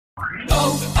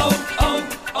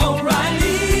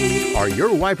O'Reilly. Are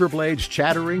your wiper blades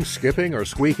chattering, skipping, or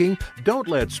squeaking? Don't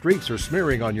let streaks or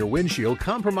smearing on your windshield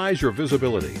compromise your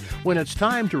visibility. When it's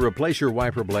time to replace your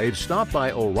wiper blades, stop by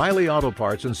O'Reilly Auto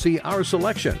Parts and see our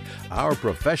selection. Our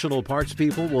professional parts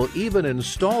people will even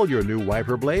install your new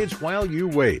wiper blades while you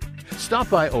wait. Stop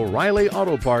by O'Reilly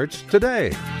Auto Parts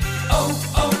today.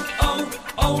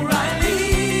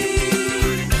 O'Reilly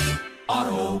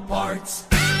Auto Parts.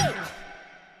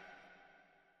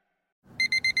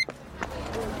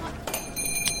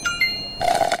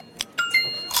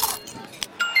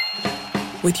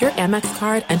 With your Amex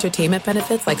card, entertainment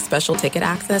benefits like special ticket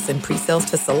access and pre-sales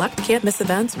to select campus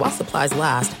events while supplies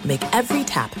last make every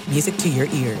tap music to your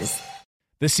ears.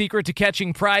 The secret to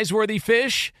catching prize-worthy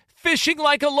fish? Fishing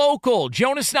like a local.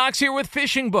 Jonas Knox here with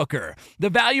Fishing Booker.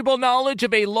 The valuable knowledge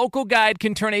of a local guide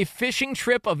can turn a fishing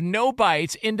trip of no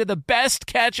bites into the best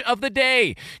catch of the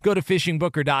day. Go to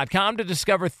fishingbooker.com to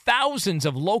discover thousands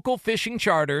of local fishing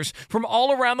charters from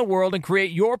all around the world and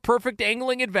create your perfect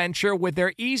angling adventure with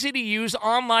their easy-to-use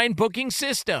online booking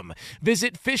system.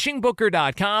 Visit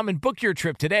fishingbooker.com and book your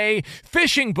trip today.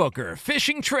 Fishing Booker.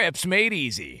 Fishing trips made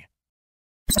easy.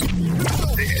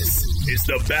 This is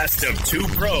the best of two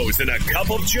pros and a cup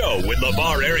of Joe with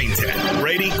LeVar Arrington,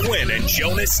 Brady Quinn, and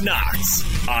Jonas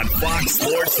Knox on Fox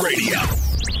Sports Radio.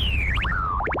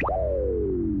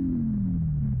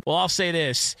 Well, I'll say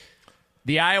this.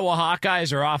 The Iowa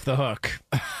Hawkeyes are off the hook.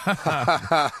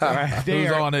 Right,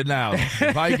 who's on it now?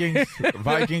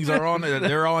 Vikings are on it.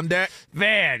 They're on deck.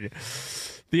 Man,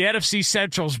 the NFC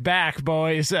Central's back,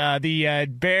 boys. The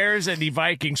Bears and the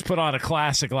Vikings put on a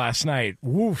classic last night.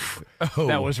 Woof. Oh,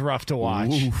 that was rough to watch.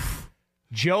 Woof.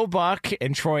 Joe Buck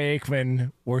and Troy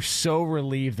Aikman were so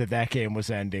relieved that game was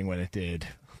ending when it did.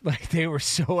 Like, they were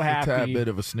so happy. A tad bit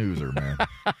of a snoozer, man.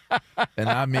 And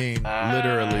I mean,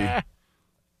 literally,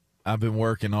 I've been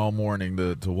working all morning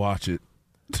to watch it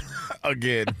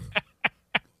again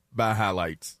by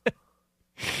highlights,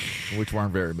 which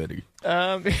weren't very many.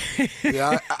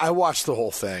 Yeah, I watched the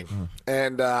whole thing,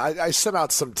 and I sent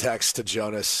out some text to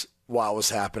Jonas while it was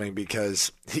happening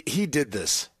because he did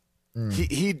this.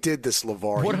 He did this,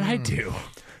 LeVar. What did I do?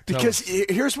 Because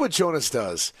here's what Jonas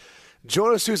does.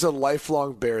 Jonas, who's a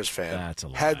lifelong Bears fan,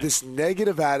 had this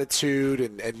negative attitude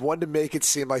and wanted to make it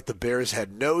seem like the Bears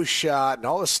had no shot and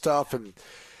all this stuff. And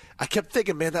I kept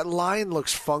thinking, man, that line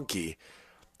looks funky.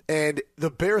 And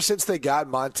the Bears, since they got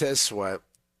Montez Sweat,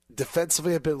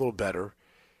 defensively have been a little better.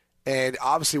 And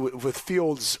obviously with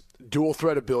Fields' dual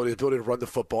threat ability, the ability to run the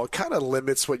football, it kind of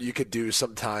limits what you could do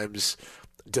sometimes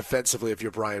defensively if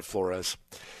you're Brian Flores.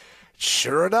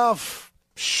 Sure enough,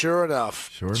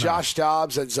 Josh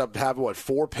Dobbs ends up having,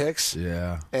 4 picks?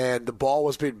 Yeah. And the ball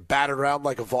was being battered around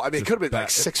like a volleyball. I mean, it could have been like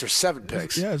 6 or 7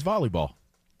 picks. Yeah, it's volleyball.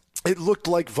 It looked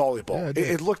like volleyball. Yeah,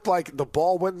 it looked like the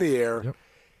ball went in the air,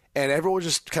 and everyone was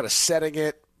just kind of setting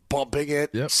it, bumping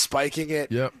it, spiking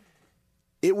it. Yep.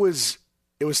 It was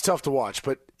tough to watch,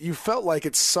 but you felt like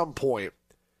at some point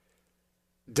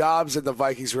Dobbs and the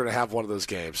Vikings were going to have one of those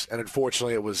games, and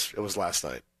unfortunately it was last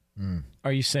night.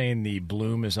 Are you saying the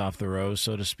bloom is off the rose,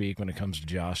 so to speak, when it comes to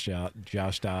Josh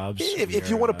Dobbs? If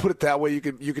you want to put it that way, you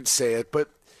can say it.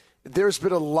 But there's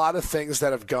been a lot of things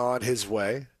that have gone his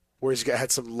way, where he's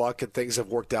had some luck and things have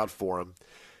worked out for him.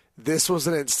 This was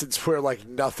an instance where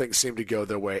nothing seemed to go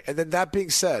their way. And then that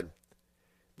being said,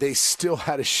 they still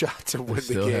had a shot to win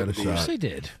the game. Of course they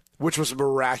did, which was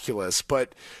miraculous.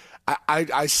 But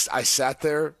I sat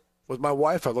there with my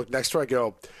wife. I looked next to her. I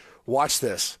go, watch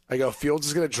this. I go, Fields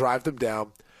is going to drive them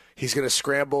down. He's going to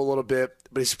scramble a little bit,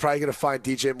 but he's probably going to find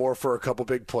DJ Moore for a couple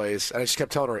big plays. And I just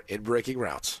kept telling her, in-breaking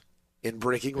routes.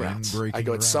 I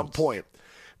go, at some point,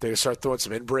 they're going to start throwing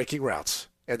some in-breaking routes,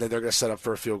 and then they're going to set up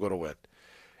for a field goal to win.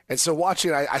 And so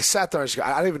watching, I sat there,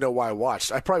 I don't even know why I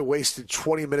watched. I probably wasted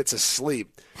 20 minutes of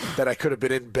sleep that I could have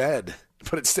been in bed,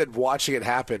 but instead watching it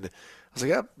happen, I was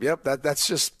like, yep,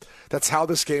 that's how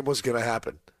this game was going to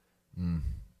happen.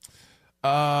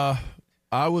 I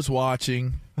was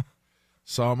watching,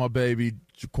 saw my baby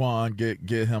Jaquan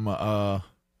get him a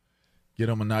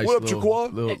nice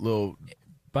little.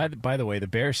 By the way, the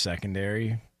Bears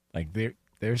secondary,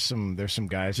 there's some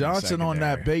guys. Johnson on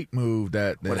that bait move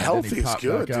that healthy is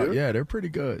good, dude. Yeah, they're pretty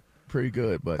good.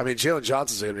 But I mean, Jalen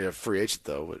Johnson's going to be a free agent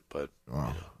though. But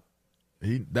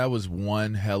that was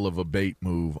one hell of a bait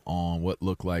move on what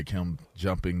looked like him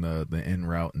jumping the in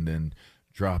route and then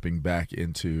dropping back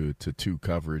into 2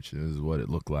 coverage is what it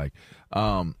looked like.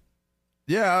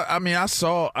 Yeah, I mean, I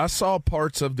saw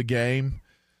parts of the game.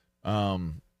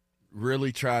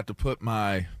 Really tried to put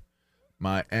my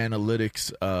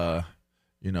analytics,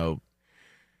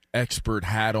 expert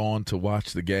hat on to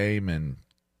watch the game and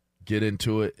get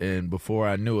into it. And before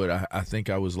I knew it, I think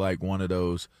I was like one of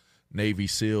those Navy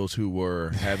SEALs who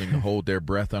were having to hold their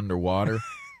breath underwater.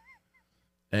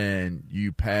 And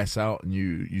you pass out and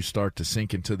you start to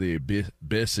sink into the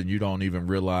abyss and you don't even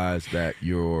realize that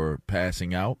you're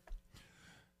passing out.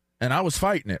 And I was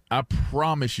fighting it. I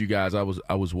promise you guys, I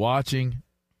was watching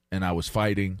and I was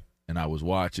fighting and I was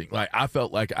watching. Like, I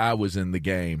felt like I was in the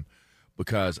game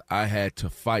because I had to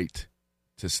fight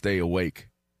to stay awake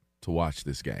to watch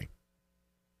this game.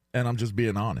 And I'm just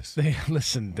being honest.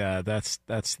 Listen, that's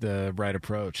the right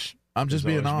approach. I'm just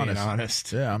being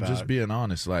honest. Yeah, I'm just being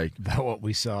honest. Like, about what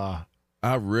we saw.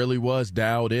 I really was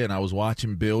dialed in. I was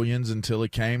watching Billions until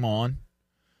it came on.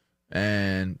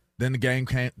 And then the game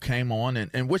came on.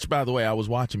 And which, by the way, I was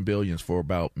watching Billions for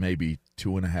about maybe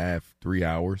 2.5, 3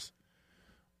 hours.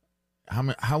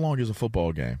 How long is a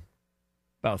football game?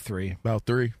 About 3. About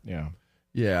 3? Yeah.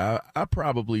 Yeah, I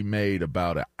probably made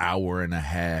about an hour and a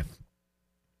half.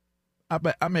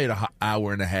 I made an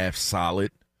hour and a half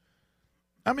solid.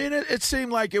 I mean, it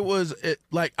seemed like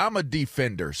like I'm a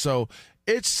defender, so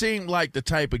it seemed like the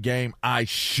type of game I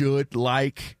should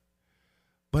like,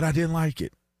 but I didn't like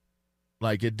it.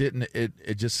 Like,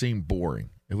 it just seemed boring.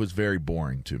 It was very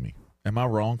boring to me. Am I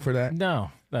wrong for that?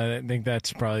 No, I think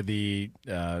that's probably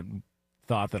the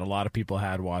thought that a lot of people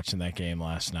had watching that game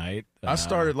last night. I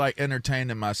started like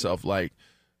entertaining myself, like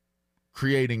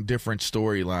creating different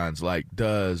storylines. Like,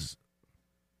 does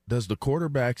the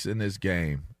quarterbacks in this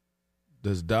game,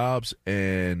 does Dobbs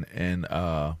and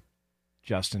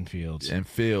Justin Fields and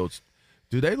Fields,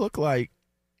 do they look like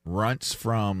runts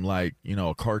from, like, you know,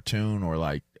 a cartoon or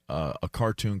like a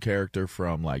cartoon character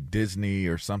from like Disney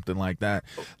or something like that?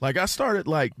 Like, I started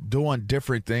like doing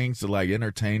different things to like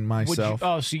entertain myself.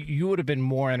 So you would have been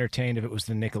more entertained if it was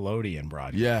the Nickelodeon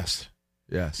broadcast.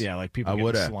 Yes. Yeah, like people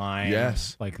get slime.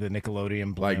 Yes. Like the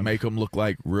Nickelodeon blimp. Like make them look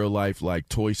like real life, like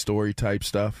Toy Story type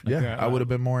stuff. Like I would have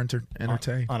been more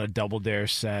entertained. On a Double Dare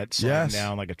set, sliding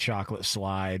down like a chocolate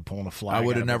slide, pulling a flag. I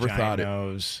would have never thought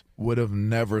nose. Would have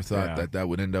never thought that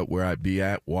would end up where I'd be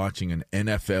at watching an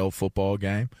NFL football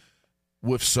game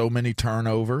with so many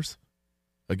turnovers.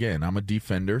 Again, I'm a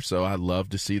defender, so I love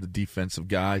to see the defensive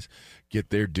guys get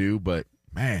their due, but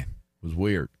man, it was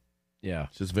weird. Yeah.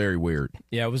 It's just very weird.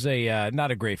 Yeah, it was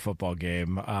not a great football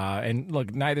game. And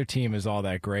look, neither team is all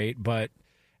that great, but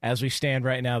as we stand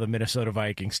right now, the Minnesota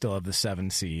Vikings still have the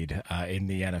 7th seed in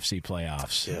the NFC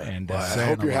playoffs. Yeah. And I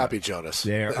hope you're happy, Jonas.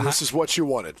 This is what you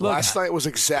wanted. Last night was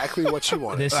exactly what you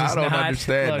wanted. I don't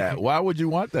understand that. Why would you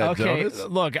want that, Jonas?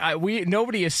 Look,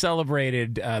 nobody has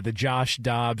celebrated the Josh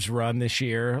Dobbs run this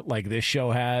year like this show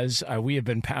has. We have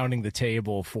been pounding the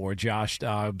table for Josh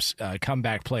Dobbs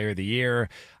comeback player of the year.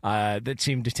 That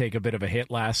seemed to take a bit of a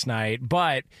hit last night,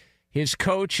 but his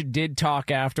coach did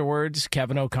talk afterwards.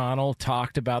 Kevin O'Connell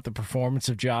talked about the performance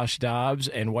of Josh Dobbs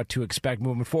and what to expect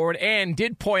moving forward, and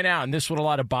did point out, and this is what a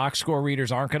lot of box score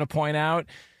readers aren't going to point out,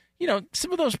 you know,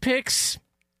 some of those picks,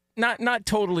 not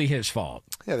totally his fault.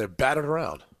 Yeah, they're battered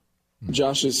around.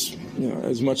 Josh is,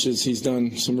 as much as he's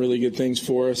done some really good things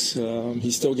for us,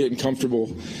 he's still getting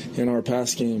comfortable in our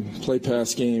pass game,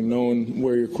 pass game, knowing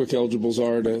where your quick eligibles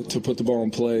are to put the ball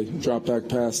in play, drop back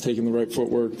pass, taking the right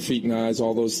footwork, feet and eyes,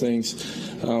 all those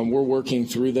things. We're working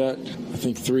through that. I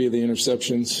think 3 of the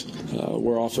interceptions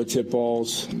were off of tip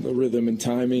balls. The rhythm and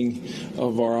timing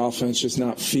of our offense just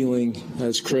not feeling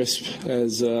as crisp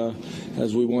as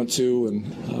we want to,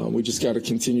 and we just got to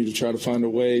continue to try to find a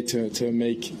way to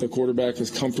make the quarterback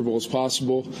as comfortable as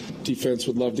possible. Defense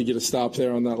would love to get a stop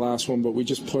there on that last one, but we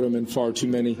just put them in far too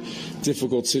many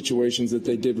difficult situations that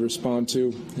they did respond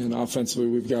to, and offensively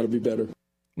we've got to be better.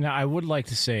 Now, I would like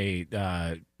to say,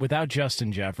 without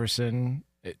Justin Jefferson,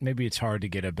 maybe it's hard to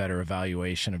get a better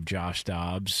evaluation of Josh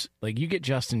Dobbs. Like, you get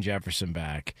Justin Jefferson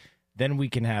back, then we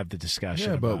can have the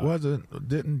discussion. Yeah, but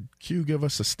didn't Q give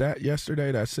us a stat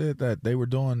yesterday that said that they were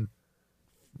doing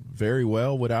very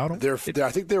well without him? I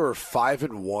think they were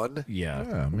 5-1.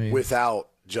 Yeah, without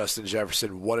Justin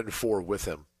Jefferson, 1-4 with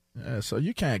him. Yeah, so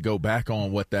you can't go back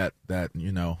on what that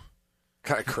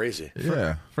kind of crazy.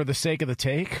 Yeah. For the sake of the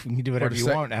take, you can do whatever you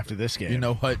want after this game. You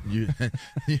know what?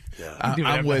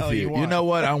 I'm with you. You know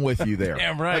what? I'm with you there.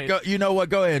 Damn right. You know what?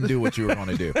 Go ahead and do what you were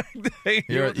going to do.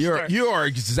 You are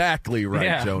exactly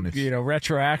right, Jonas.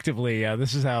 Retroactively,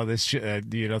 this is how this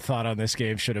thought on this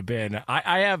game should have been.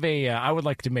 I would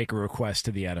like to make a request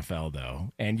to the NFL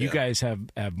though, and you guys have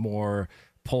more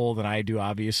pull than I do,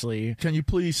 obviously. Can you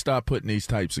please stop putting these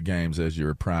types of games as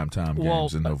your primetime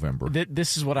games in November?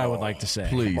 This is what I would like to say.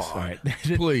 Please. All right.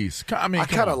 Please. I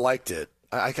kind of liked it.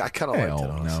 I kind of liked it.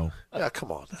 Honestly. No. Yeah,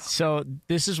 come on now. So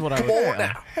this is what I Come on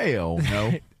now. Hell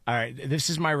no. All right, this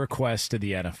is my request to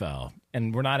the NFL,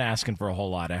 and we're not asking for a whole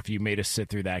lot after you made us sit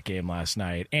through that game last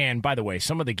night. And by the way,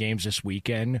 some of the games this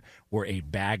weekend were a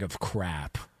bag of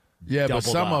crap. Yeah, but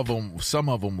some up.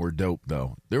 of them were dope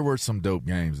though. There were some dope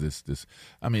games.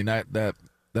 I mean that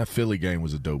Philly game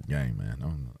was a dope game,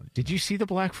 man. Did you see the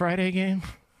Black Friday game?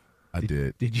 I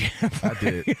did. Did you? I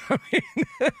did.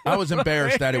 I was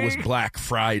embarrassed that it was Black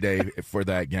Friday for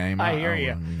that game. I hear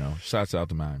you. You know, shouts out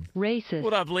to mine. Racist.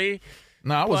 What up, Lee?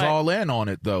 No, I was But- all in on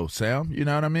it though, Sam. You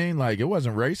know what I mean? Like it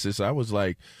wasn't racist. I was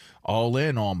like all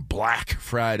in on Black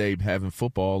Friday having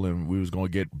football, and we was going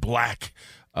to get black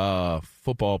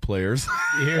football players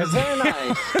Very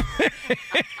nice.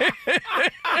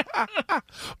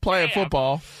 playing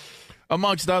football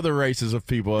amongst other races of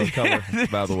people of color.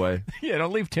 By the way, Yeah,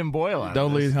 don't leave Tim Boyle out.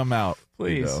 don't leave him out,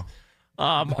 Please. You know.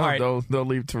 All right. Don't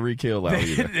leave Tariq Hill out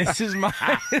either.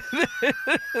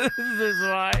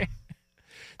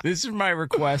 This is my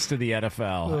request to the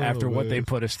NFL after what they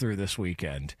put us through this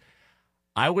weekend.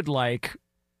 I would like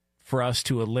for us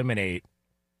to eliminate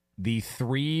the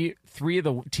three of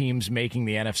the teams making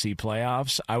the NFC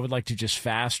playoffs. I would like to just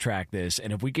fast track this,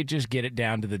 and if we could just get it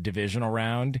down to the divisional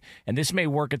round, and this may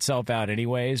work itself out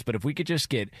anyways, but if we could just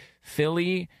get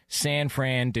Philly, San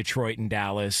Fran, Detroit, and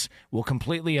Dallas, we'll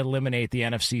completely eliminate the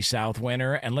NFC South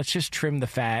winner, and let's just trim the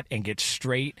fat and get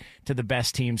straight to the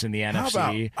best teams in the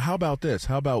NFC. How about this?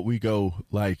 How about we go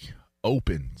like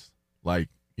opens? Like,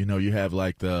 you know, you have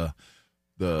like the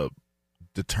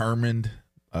determined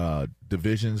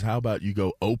divisions. How about you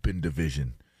go open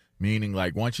division? Meaning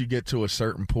like once you get to a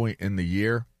certain point in the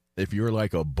year, if you're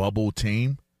like a bubble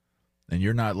team and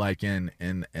you're not like in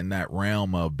that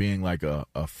realm of being like a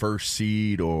first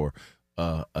seed or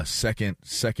a second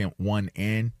one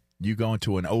in, you go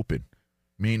into an open,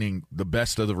 meaning the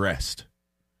best of the rest.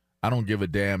 I don't give a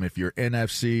damn if you're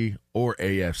NFC or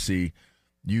AFC.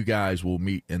 You guys will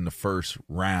meet in the first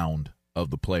round of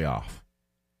the playoff.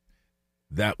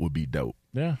 That would be dope.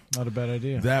 Yeah, not a bad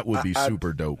idea. That would be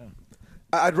super dope.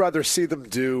 I'd rather see them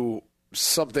do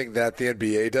something that the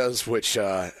NBA does, which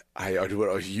I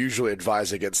would usually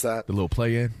advise against that. The little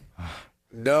play-in?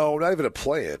 No, not even a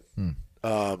play-in.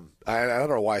 I don't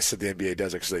know why I said the NBA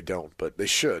does it, because they don't, but they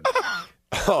should.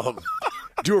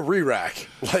 Do a re-rack.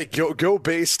 Like, go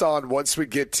based on once we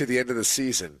get to the end of the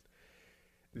season,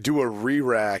 do a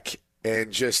re-rack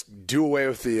and just do away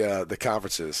with the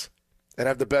conferences and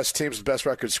have the best teams, the best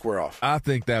records square off. I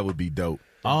think that would be dope.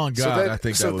 On God, I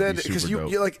think that would be super dope.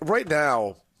 Because like right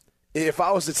now, if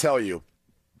I was to tell you,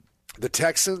 the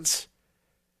Texans,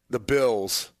 the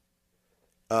Bills,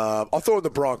 I'll throw in the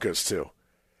Broncos too.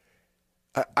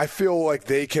 I feel like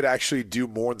they could actually do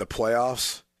more in the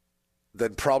playoffs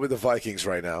than probably the Vikings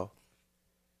right now.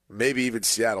 Maybe even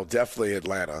Seattle, definitely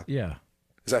Atlanta. Yeah.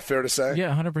 Is that fair to say?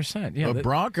 Yeah, 100%. Yeah. The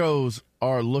Broncos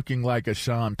are looking like a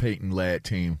Sean Payton-led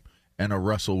team and a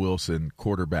Russell Wilson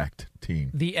quarterbacked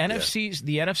team. The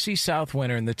NFC South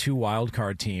winner and the two wild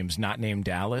card teams not named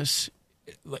Dallas,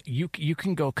 you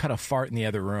can go cut a fart in the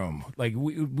other room. Like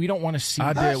we don't want to see.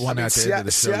 I did one at the end of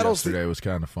the show Seattle's yesterday. It was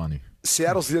kind of funny.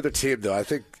 Seattle's the other team, though. I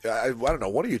think I don't know.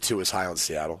 One of you two is high on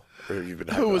Seattle. Or you've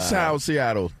been Who was high on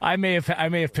Seattle? I may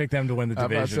have picked them to win the I was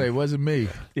division. about to say, it wasn't me.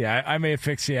 Yeah, I may have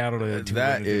picked Seattle to win the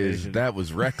division. That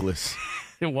was reckless.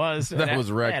 It was. That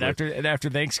was reckless. And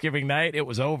after Thanksgiving night, it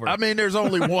was over. I mean, there's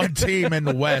only one team in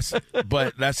the West,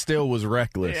 but that still was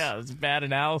reckless. Yeah, it was bad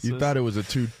analysis. You thought it was a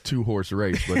two horse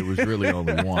race, but it was really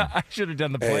only one. I should have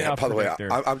done the playoff. By the way,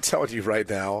 predictor. I'm telling you right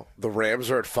now, the Rams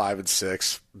are at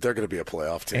 5-6. They're going to be a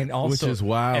playoff team. And also, which is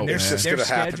wild, and man. It's just their going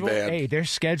to happen, schedule, man. Hey, their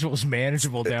schedule's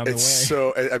manageable down the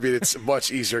way. It's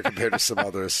much easier compared to some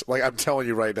others. Like I'm telling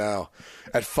you right now,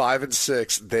 at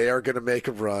 5-6, they are going to make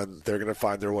a run. They're going to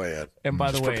find their way in. And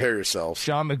by just the way, prepare yourselves.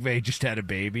 Sean McVay just had a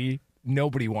baby.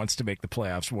 Nobody wants to make the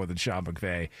playoffs more than Sean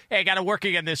McVay. Hey, I got to work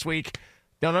again this week.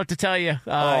 Don't know what to tell you.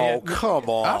 Come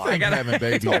on! I think having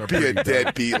babies are Don't be a pretty dope.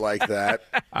 deadbeat like that.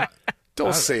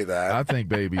 Don't say that. I think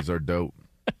babies are dope.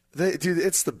 Dude,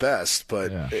 it's the best,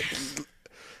 but Yeah.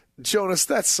 Jonas,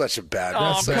 that's such a bad. Oh,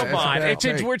 That's a- come that's a on. bad It's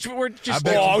take. we're just.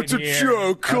 bet you- Oh, it's a here.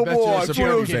 joke. Come bet you on. it's a It's one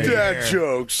of those pretty baby. dad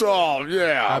jokes. Oh,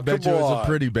 yeah. I bet come you on. it's a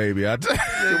pretty baby. Come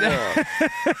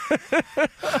on.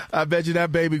 I bet you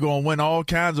that baby going to win all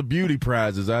kinds of beauty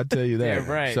prizes. I tell you that. Yeah,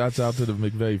 right. Shouts out to the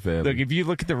McVay family. Look, if you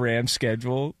look at the Rams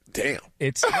schedule, Damn.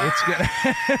 it's gonna.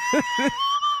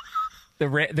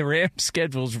 The Rams'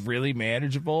 schedule is really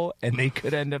manageable, and they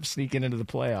could end up sneaking into the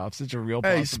playoffs. It's a real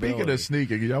possibility. Hey, speaking of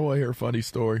sneaking, y'all want to hear a funny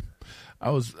story?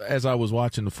 As I was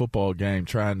watching the football game,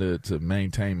 trying to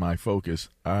maintain my focus,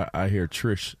 I hear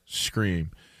Trish scream.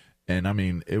 And, I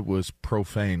mean, it was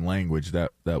profane language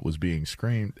that was being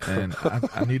screamed. And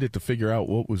I needed to figure out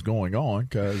what was going on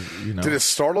because, you know. Did it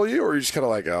startle you, or are you just kind of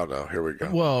like, oh, no, here we go?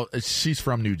 Well, she's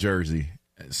from New Jersey,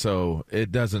 so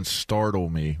it doesn't startle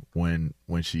me when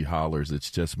she hollers. It's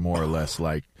just more or less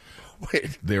like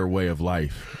their way of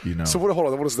life, you know. So, hold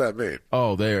on, what does that mean?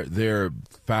 Oh, they're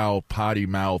foul, potty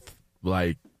mouth,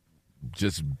 like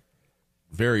just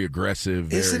very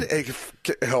aggressive.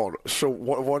 Hold on. So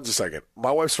one second.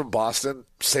 My wife's from Boston.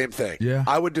 Same thing. Yeah.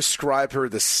 I would describe her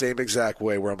the same exact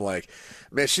way where I'm like,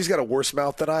 man, she's got a worse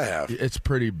mouth than I have. It's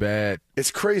pretty bad.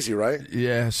 It's crazy, right?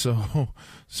 Yeah. So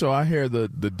I hear the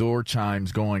door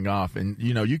chimes going off, and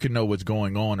you know you can know what's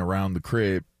going on around the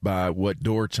crib by what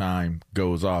door chime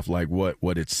goes off, like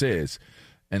what it says,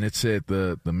 and it said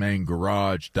the main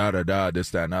garage, this,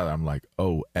 that, and other. I'm like,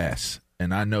 OS.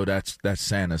 And I know that's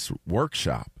Santa's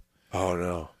workshop. Oh,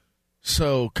 no.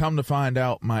 So come to find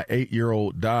out, my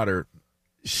 8-year-old daughter,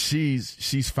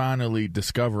 she's finally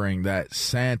discovering that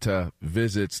Santa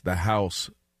visits the house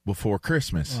before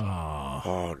Christmas.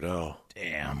 Oh no.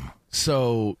 Damn.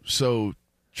 So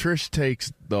Trish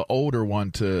takes the older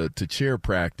one to cheer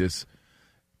practice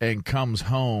and comes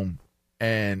home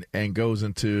and goes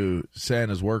into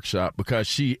Santa's workshop because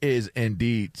she is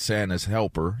indeed Santa's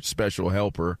helper, special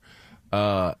helper.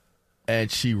 And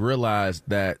she realized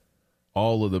that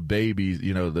all of the babies,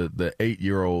 you know, the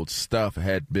 8-year-old stuff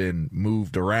had been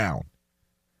moved around.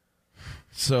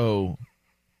 So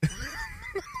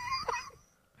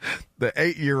the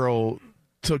 8-year-old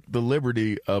took the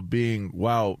liberty of being,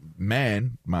 while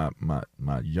man, my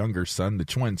younger son, the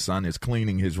twin son, is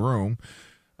cleaning his room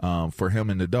for him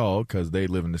and the dog because they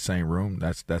live in the same room.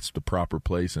 That's the proper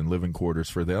place and living quarters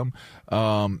for them.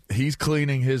 He's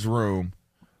cleaning his room.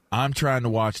 I'm trying to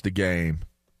watch the game,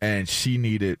 and she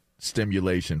needed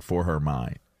stimulation for her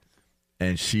mind.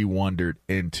 And she wandered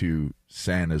into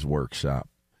Santa's workshop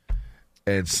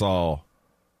and saw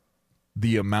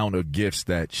the amount of gifts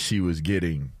that she was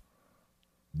getting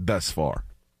thus far.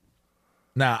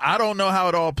 Now, I don't know how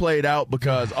it all played out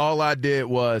because all I did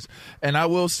was, and I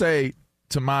will say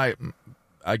to my,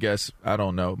 I guess, I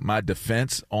don't know, my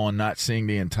defense on not seeing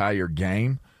the entire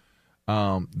game,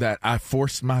 that I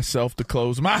forced myself to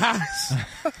close my eyes. You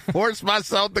didn't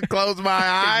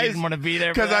want to be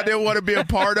there because I didn't want to be a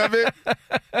part of it.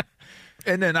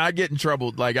 And then I get in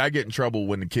trouble. Like, I get in trouble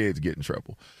when the kids get in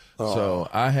trouble. Oh. So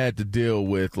I had to deal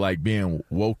with, like, being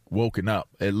woken up,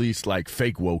 at least, like,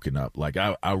 fake woken up. Like,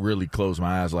 I really closed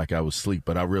my eyes like I was asleep,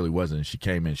 but I really wasn't. And she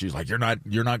came in. She was like, you're not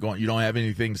going, you don't have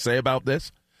anything to say about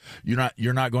this?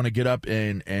 You're not going to get up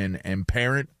and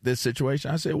parent this situation?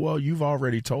 I said, well, you've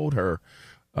already told her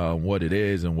what it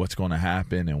is and what's going to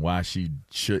happen and why she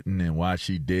shouldn't and why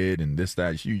she did and this,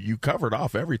 that. You covered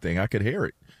off everything. I could hear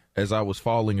it as I was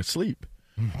falling asleep.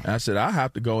 And I said, I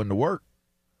have to go into work.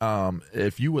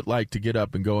 If you would like to get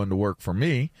up and go into work for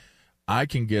me, I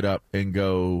can get up and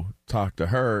go talk to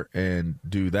her and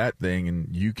do that thing,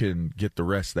 and you can get the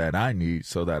rest that I need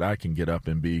so that I can get up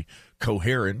and be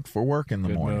coherent for work in the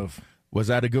morning. Move. Was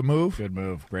that a good move? Good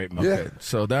move. Great move. Okay.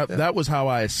 So that was how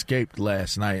I escaped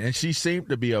last night. And she seemed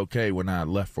to be okay when I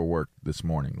left for work this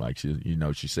morning. Like,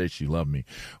 she said she loved me,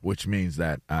 which means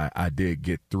that I did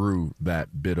get through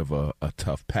that bit of a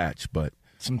tough patch. But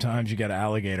sometimes you got to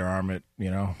alligator arm it,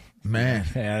 you know. Man,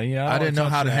 yeah, I didn't know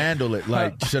how to handle it.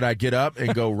 Like, should I get up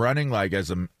and go running? Like, as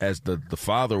the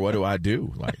father, what do I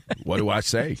do? Like, what do I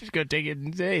say? Just go take it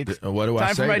and say, what do I say?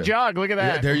 Time for my jog. Look at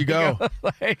that. Yeah, there you go.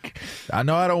 I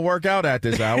know I don't work out at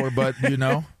this hour, but you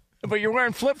know. But you're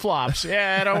wearing flip flops.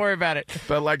 Yeah, don't worry about it.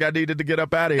 Felt like I needed to get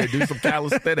up out of here, do some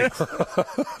calisthenics.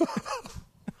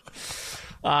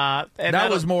 And that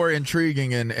was more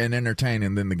intriguing and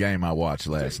entertaining than the game I watched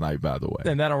last night, by the way.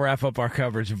 And that'll wrap up our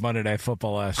coverage of Monday Night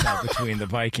Football last night between the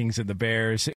Vikings and the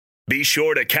Bears. Be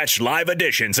sure to catch live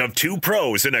editions of Two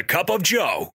Pros and a Cup of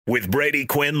Joe with Brady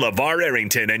Quinn, LeVar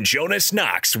Arrington, and Jonas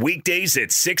Knox weekdays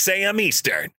at 6 a.m.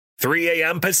 Eastern, 3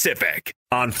 a.m. Pacific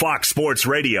on Fox Sports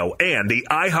Radio and the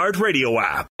iHeartRadio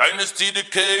app. Dynasty the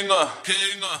King.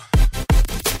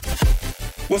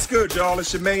 What's good, y'all?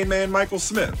 It's your main man, Michael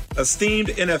Smith, esteemed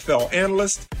NFL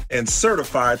analyst and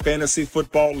certified fantasy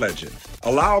football legend.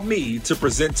 Allow me to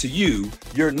present to you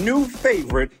your new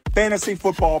favorite fantasy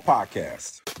football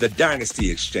podcast, The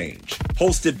Dynasty Exchange,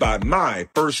 hosted by my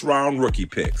first-round rookie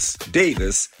picks,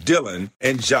 Davis, Dylan,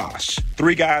 and Josh,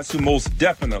 three guys who most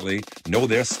definitely know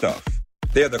their stuff.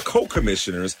 They're the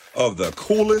co-commissioners of the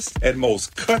coolest and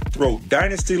most cutthroat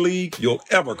dynasty league you'll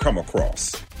ever come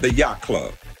across, the Yacht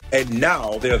Club. And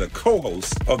now they're the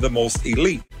co-hosts of the most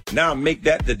elite. Now make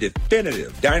that the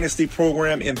definitive dynasty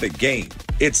program in the game.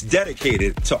 It's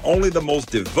dedicated to only the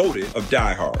most devoted of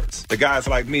diehards, the guys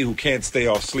like me who can't stay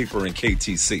off Sleeper and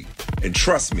KTC. And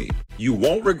trust me, you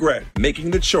won't regret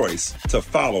making the choice to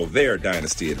follow their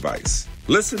dynasty advice.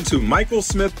 Listen to Michael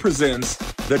Smith Presents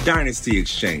The Dynasty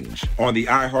Exchange on the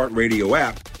iHeartRadio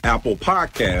app, Apple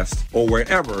Podcasts, or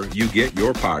wherever you get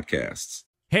your podcasts.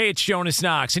 Hey, it's Jonas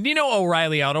Knox, and you know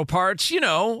O'Reilly Auto Parts. You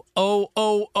know,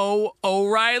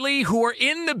 O'Reilly, who are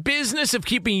in the business of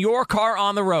keeping your car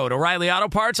on the road. O'Reilly Auto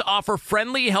Parts offer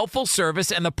friendly, helpful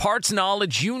service and the parts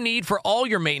knowledge you need for all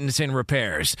your maintenance and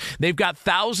repairs. They've got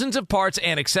thousands of parts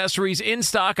and accessories in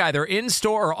stock, either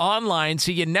in-store or online,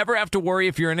 so you never have to worry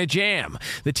if you're in a jam.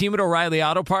 The team at O'Reilly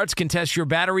Auto Parts can test your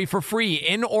battery for free,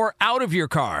 in or out of your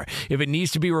car. If it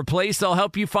needs to be replaced, they'll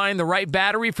help you find the right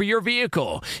battery for your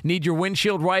vehicle. Need your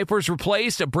windshield wipers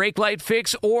replaced, a brake light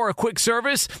fix, or a quick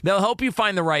service? They'll help you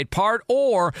find the right part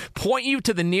or point you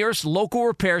to the nearest local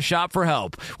repair shop for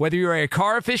help. Whether you're a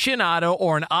car aficionado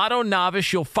or an auto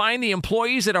novice, you'll find the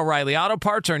employees at O'Reilly Auto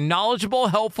Parts are knowledgeable,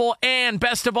 helpful, and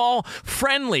best of all,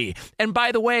 friendly. And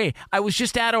by the way, I was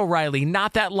just at O'Reilly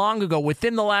not that long ago,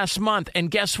 within the last month, and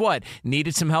guess what?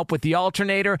 Needed some help with the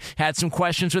alternator, had some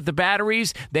questions with the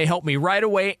batteries. They helped me right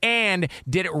away and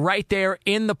did it right there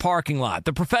in the parking lot.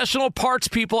 The professional parts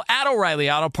people at O'Reilly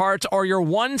Auto Parts are your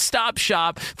one-stop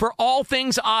shop for all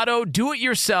things auto,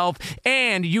 do-it-yourself,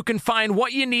 and you can find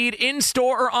what you need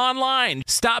in-store or online.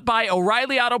 Stop by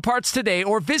O'Reilly Auto Parts today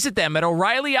or visit them at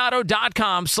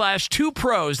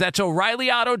O'ReillyAuto.com/2pros. That's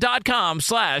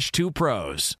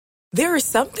O'ReillyAuto.com/2pros. There are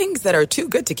some things that are too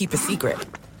good to keep a secret.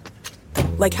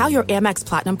 Like how your Amex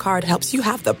Platinum card helps you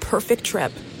have the perfect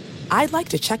trip. I'd like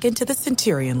to check into the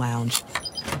Centurion Lounge.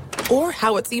 Or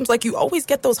how it seems like you always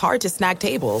get those hard-to-snag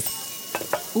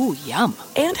tables. Ooh, yum.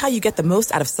 And how you get the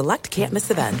most out of select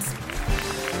can't-miss events.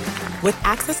 With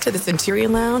access to the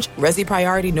Centurion Lounge, Resi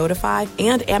Priority Notify,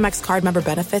 and Amex card member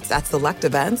benefits at select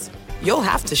events, you'll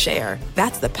have to share.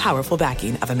 That's the powerful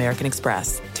backing of American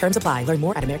Express. Terms apply. Learn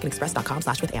more at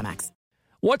americanexpress.com/withAmex.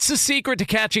 What's the secret to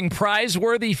catching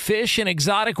prize-worthy fish in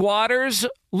exotic waters?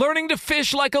 Learning to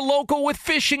fish like a local with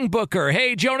Fishing Booker.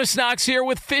 Hey, Jonas Knox here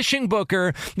with Fishing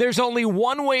Booker. There's only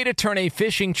one way to turn a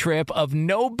fishing trip of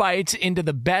no bites into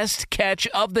the best catch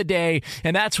of the day,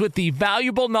 and that's with the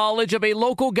valuable knowledge of a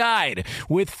local guide.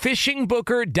 With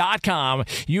FishingBooker.com,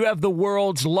 you have the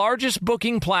world's largest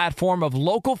booking platform of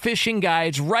local fishing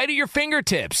guides right at your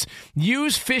fingertips.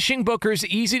 Use Fishing Booker's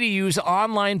easy-to-use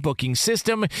online booking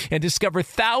system and discover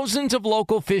thousands of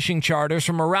local fishing charters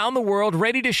from around the world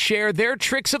ready to share their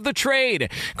tricks of the trade.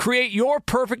 Create your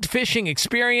perfect fishing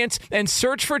experience and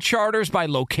search for charters by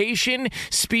location,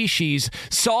 species,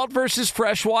 salt versus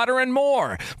freshwater, and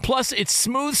more. Plus, it's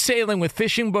smooth sailing with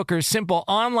Fishing Booker's simple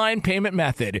online payment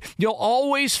method. You'll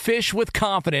always fish with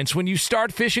confidence when you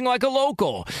start fishing like a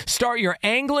local. Start your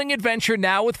angling adventure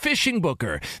now with Fishing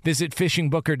Booker. Visit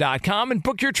FishingBooker.com and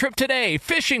book your trip today.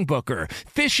 Fishing Booker.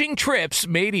 Fishing trips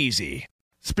made easy.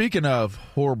 Speaking of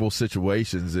horrible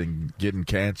situations and getting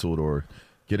canceled or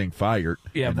getting fired.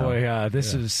 Yeah,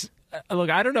 this is... Look,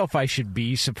 I don't know if I should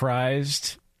be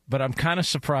surprised, but I'm kind of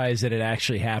surprised that it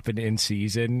actually happened in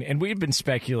season. And we've been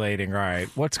speculating, all right,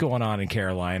 what's going on in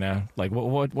Carolina? Like,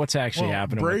 what's actually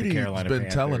happening with the Carolina Panthers? Brady's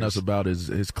been telling us about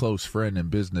his close friend and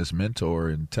business mentor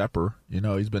in Tepper. You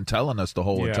know, he's been telling us the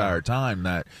whole entire time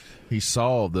that he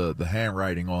saw the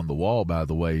handwriting on the wall, by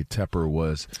the way. Tepper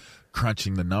was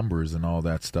crunching the numbers and all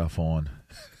that stuff on,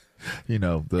 you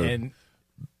know, the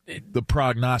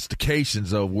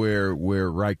prognostications of where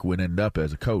Reich would end up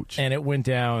as a coach. And it went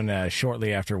down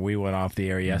shortly after we went off the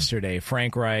air yesterday.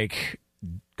 Frank Reich,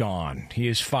 gone. He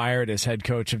is fired as head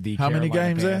coach of the Carolina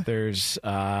Panthers.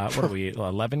 What are we,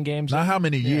 11 games? Now, how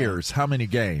many years? How many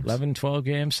games? 11, 12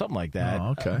 games, something like that.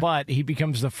 Oh, okay. But he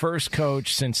becomes the first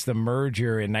coach since the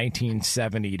merger in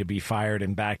 1970 to be fired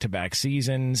in back-to-back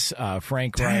seasons.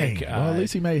 Frank Reich. Well, at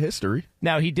least he made history.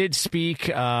 Now, he did speak,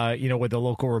 with the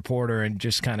local reporter and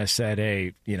just kind of said,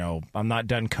 hey, I'm not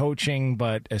done coaching,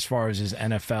 but as far as his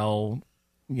NFL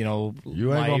you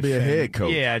ain't going to be a head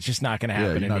coach. Yeah, it's just not going to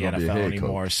happen in the NFL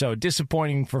anymore. Coach. So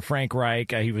disappointing for Frank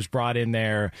Reich. He was brought in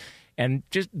there. And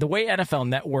just the way NFL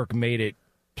Network made it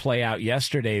play out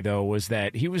yesterday, though, was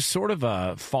that he was sort of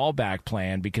a fallback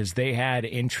plan because they had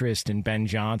interest in Ben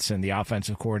Johnson, the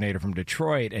offensive coordinator from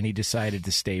Detroit, and he decided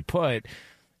to stay put.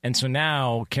 And so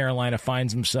now Carolina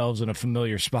finds themselves in a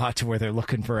familiar spot to where they're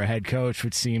looking for a head coach,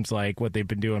 which seems like what they've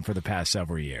been doing for the past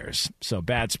several years. So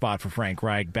bad spot for Frank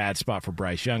Reich, bad spot for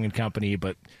Bryce Young and company,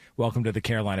 but welcome to the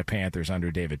Carolina Panthers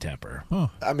under David Tepper. Huh.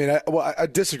 I mean, I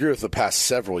disagree with the past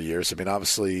several years. I mean,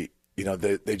 obviously,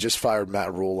 they just fired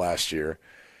Matt Rule last year.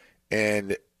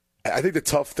 And I think the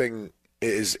tough thing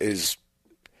is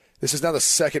this is now the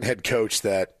second head coach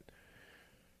that,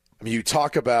 I mean, you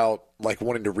talk about like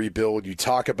wanting to rebuild. You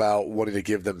talk about wanting to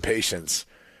give them patience.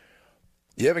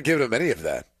 You haven't given them any of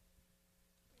that.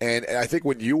 And I think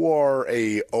when you are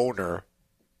a owner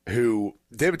who,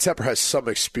 David Tepper has some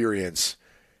experience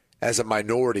as a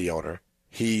minority owner.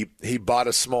 He bought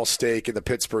a small stake in the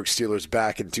Pittsburgh Steelers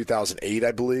back in 2008,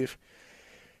 I believe.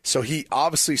 So he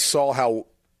obviously saw how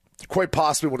quite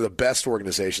possibly one of the best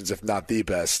organizations, if not the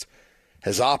best,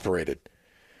 has operated.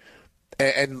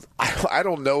 And I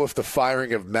don't know if the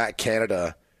firing of Matt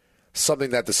Canada,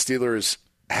 something that the Steelers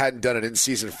hadn't done an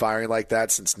in-season firing like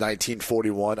that since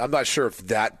 1941. I'm not sure if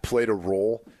that played a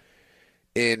role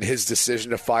in his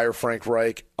decision to fire Frank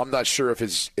Reich. I'm not sure if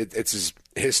it's his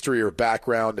history or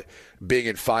background being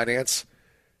in finance,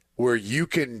 where you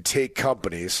can take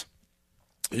companies,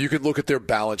 you can look at their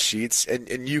balance sheets,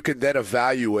 and you can then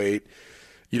evaluate,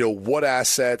 what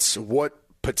assets, what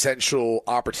potential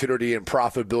opportunity and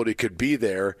profitability could be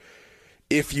there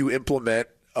if you implement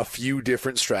a few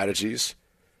different strategies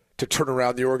to turn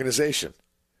around the organization.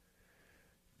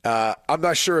 I'm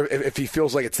not sure if he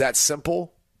feels like it's that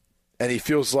simple, and he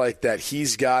feels like that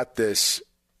he's got this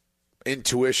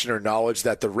intuition or knowledge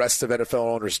that the rest of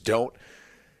NFL owners don't,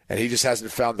 and he just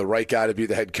hasn't found the right guy to be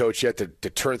the head coach yet to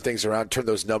turn things around, turn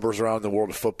those numbers around in the world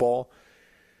of football.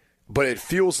 But it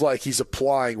feels like he's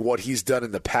applying what he's done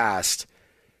in the past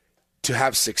to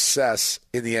have success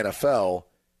in the NFL,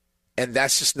 and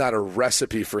that's just not a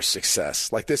recipe for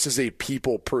success. Like, this is a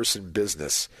people-person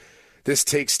business. This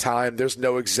takes time. There's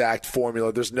no exact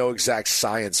formula. There's no exact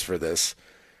science for this.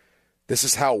 This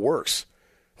is how it works.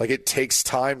 Like, it takes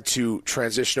time to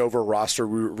transition over a roster,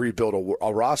 rebuild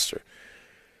a roster.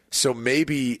 So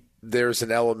maybe there's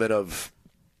an element of,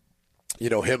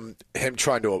 him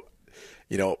trying to,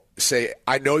 say,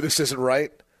 I know this isn't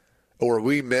right, or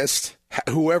we missed,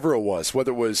 whoever it was,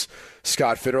 whether it was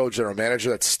Scott Fitterell, general manager,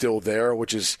 that's still there,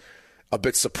 which is a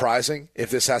bit surprising if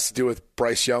this has to do with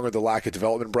Bryce Young or the lack of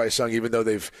development in Bryce Young, even though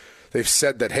they've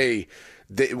said that, hey,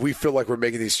 we feel like we're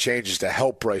making these changes to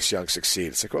help Bryce Young succeed.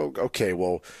 It's like, oh, okay,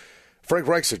 well, Frank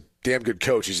Reich's a damn good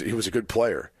coach. He was a good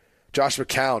player. Josh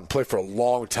McCown played for a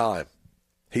long time.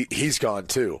 He's gone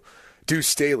too. Deuce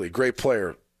Staley, great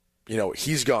player.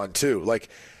 He's gone too. Like,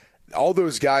 all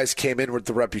those guys came in with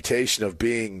the reputation of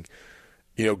being,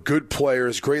 good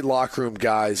players, great locker room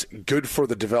guys, good for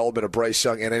the development of Bryce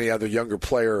Young and any other younger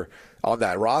player on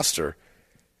that roster.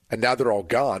 And now they're all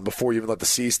gone before you even let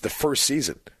the first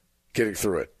season getting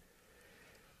through it.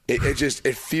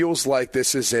 It feels like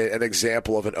this is an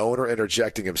example of an owner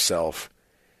interjecting himself.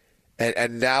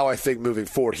 And now I think moving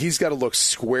forward, he's got to look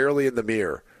squarely in the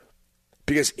mirror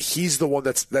because he's the one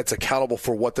that's accountable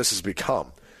for what this has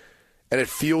become. And it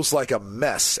feels like a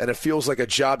mess, and it feels like a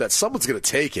job that someone's going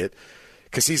to take it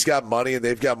because he's got money and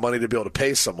they've got money to be able to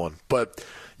pay someone. But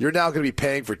you're now going to be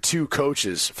paying for two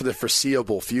coaches for the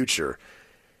foreseeable future.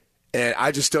 And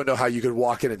I just don't know how you could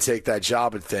walk in and take that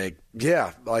job and think,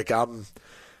 yeah, like I'm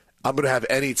going to have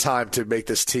any time to make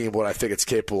this team what I think it's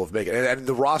capable of making. And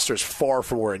the roster is far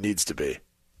from where it needs to be.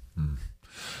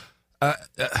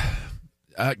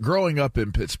 Growing up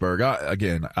in Pittsburgh,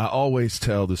 I always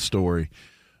tell the story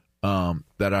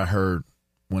that I heard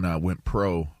when I went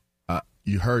pro.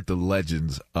 You heard the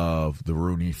legends of the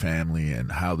Rooney family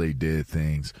and how they did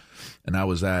things. And I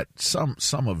was at some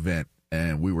event,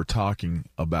 and we were talking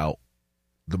about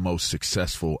the most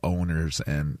successful owners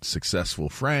and successful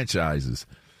franchises.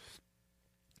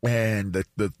 And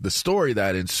the story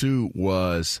that ensued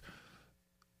was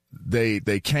they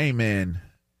came in,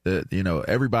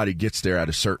 everybody gets there at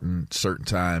a certain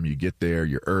time. You get there,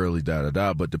 you're early,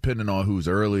 but depending on who's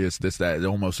earliest, it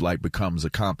almost like becomes a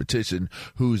competition.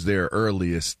 Who's there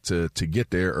earliest to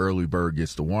get there? Early bird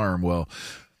gets the worm. Well,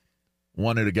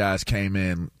 one of the guys came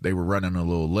in, they were running a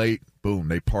little late. Boom,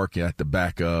 they park at the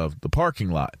back of the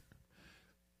parking lot.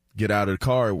 Get out of the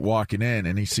car, walking in,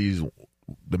 and he sees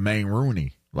the main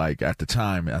Rooney. Like, at the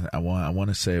time, I want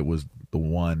to say it was the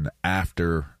one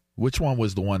after. Which one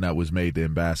was the one that was made the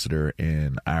ambassador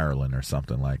in Ireland or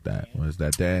something like that? Was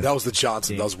that Dan? That was the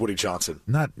Johnson. That was Woody Johnson.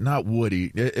 Not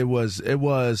Woody. It was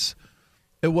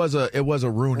It was a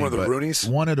Rooney. One of the Roonies?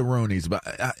 One of the Roonies, but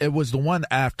it was the one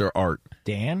after Art.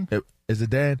 Dan? Is it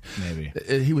Dan? Maybe.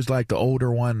 He was like the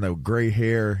older one, the gray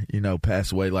hair,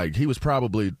 passed away. Like, he was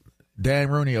probably Dan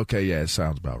Rooney. Okay, yeah, it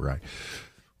sounds about right.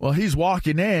 Well, he's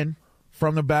walking in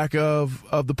from the back of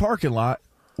the parking lot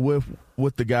with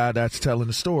the guy that's telling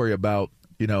the story about,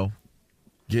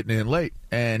 getting in late.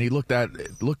 And he looked at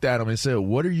him and said,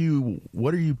 What are you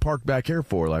parked back here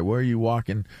for? Like, where are you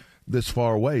walking this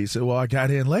far away? He said, well, I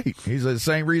got in late. He said, the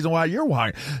same reason why you're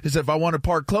walking. He said, if I want to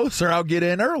park closer, I'll get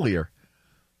in earlier.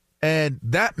 And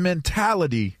that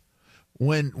mentality,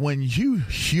 when you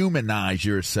humanize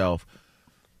yourself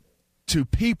to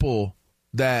people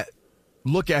that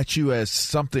look at you as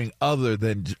something other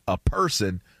than a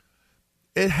person,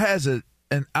 it has an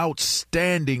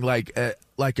outstanding,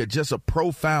 just a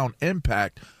profound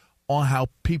impact on how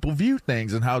people view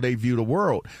things and how they view the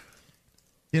world.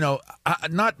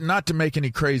 Not to make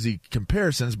any crazy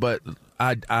comparisons, but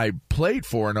I played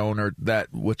for an owner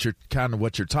that what you're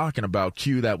talking about,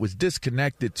 Q, that was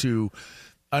disconnected to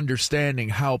understanding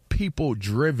how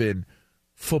people-driven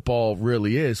football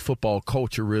really is, football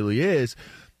culture really is.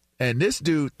 And this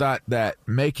dude thought that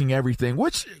making everything,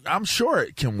 which I'm sure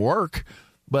it can work,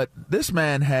 but this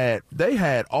man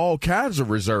had all kinds of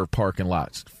reserved parking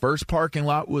lots. First parking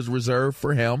lot was reserved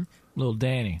for him. Little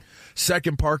Danny.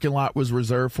 Second parking lot was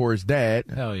reserved for his dad.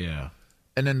 Hell yeah.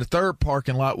 And then the third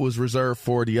parking lot was reserved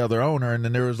for the other owner. And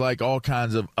then there was like all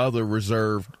kinds of other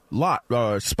reserved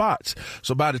spots.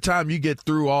 So by the time you get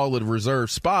through all of the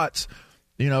reserved spots,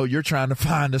 you're trying to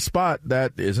find a spot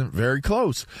that isn't very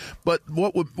close. But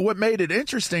what made it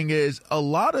interesting is a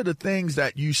lot of the things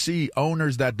that you see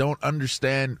owners that don't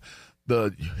understand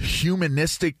the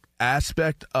humanistic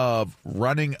aspect of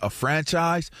running a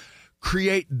franchise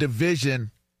create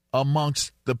division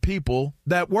amongst the people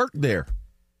that work there.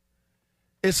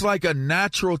 It's like a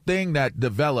natural thing that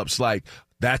develops, like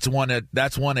that's one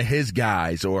of his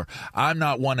guys, or I'm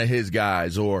not one of his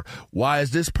guys, or why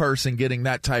is this person getting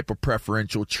that type of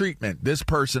preferential treatment? This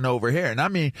person over here. And I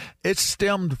mean, it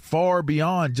stemmed far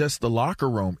beyond just the locker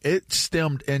room. It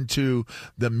stemmed into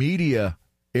the media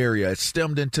area. It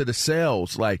stemmed into the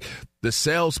sales. Like the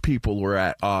salespeople were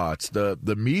at odds. The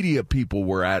media people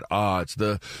were at odds.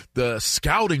 The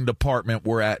scouting department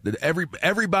were at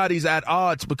everybody's at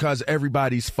odds because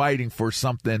everybody's fighting for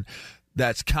something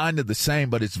that's kind of the same,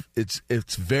 but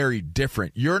it's very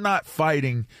different. You're not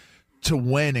fighting to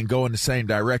win and go in the same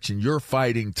direction. You're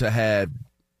fighting to have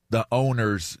the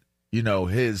owner's,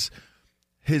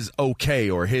 his okay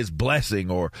or his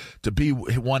blessing, or to be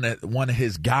one of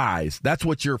his guys. That's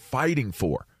what you're fighting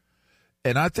for.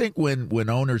 And I think when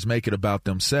owners make it about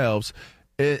themselves,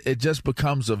 it just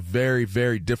becomes a very,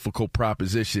 very difficult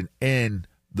proposition in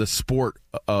the sport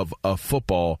of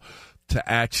football to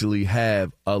actually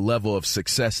have a level of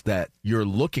success that you're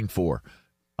looking for.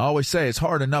 I always say it's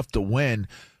hard enough to win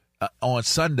on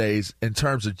Sundays in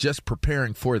terms of just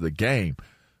preparing for the game.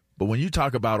 But when you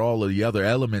talk about all of the other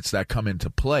elements that come into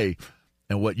play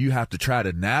and what you have to try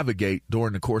to navigate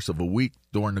during the course of a week,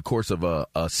 during the course of a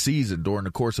season, during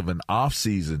the course of an off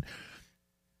season,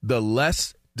 the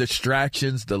less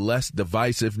distractions, the less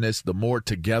divisiveness, the more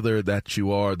together that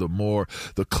you are,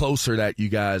 the closer that you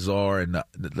guys are, and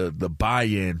the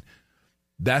buy-in,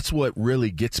 that's what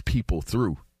really gets people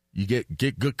through. You get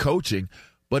good coaching,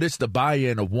 but it's the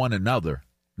buy-in of one another,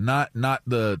 not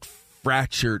the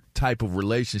fractured type of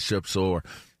relationships or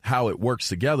how it works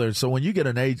together. So when you get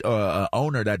an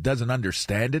owner that doesn't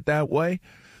understand it that way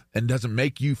and doesn't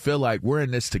make you feel like we're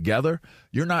in this together,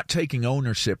 you're not taking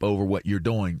ownership over what you're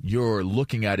doing. You're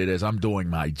looking at it as I'm doing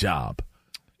my job.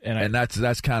 And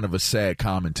that's kind of a sad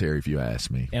commentary if you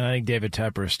ask me. And I think David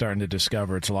Tepper is starting to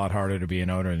discover it's a lot harder to be an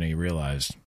owner than he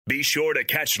realized. Be sure to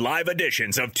catch live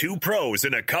editions of Two Pros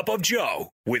and a Cup of Joe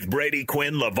with Brady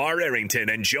Quinn, LeVar Arrington,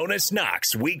 and Jonas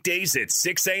Knox weekdays at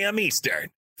 6 a.m. Eastern,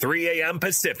 3 a.m.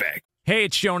 Pacific. Hey,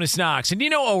 it's Jonas Knox, and you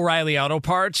know O'Reilly Auto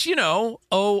Parts. You know,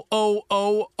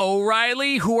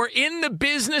 O'Reilly, who are in the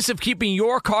business of keeping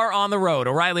your car on the road.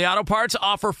 O'Reilly Auto Parts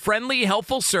offer friendly,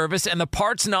 helpful service and the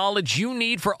parts knowledge you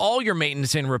need for all your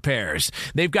maintenance and repairs.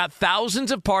 They've got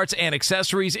thousands of parts and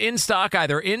accessories in stock,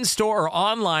 either in-store or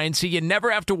online, so you never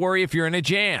have to worry if you're in a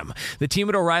jam. The team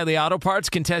at O'Reilly Auto Parts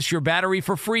can test your battery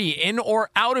for free in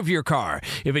or out of your car.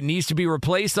 If it needs to be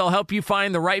replaced, they'll help you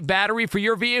find the right battery for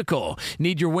your vehicle.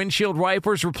 Need your windshield windshield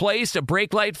wipers replaced, a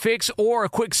brake light fix, or a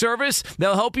quick service,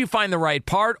 they'll help you find the right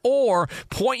part or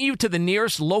point you to the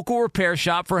nearest local repair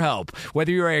shop for help.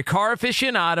 Whether you're a car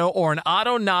aficionado or an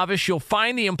auto novice, you'll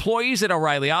find the employees at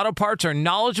O'Reilly Auto Parts are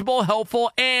knowledgeable,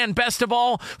 helpful, and best of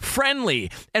all,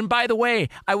 friendly. And by the way,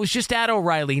 I was just at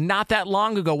O'Reilly not that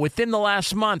long ago, within the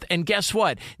last month, and guess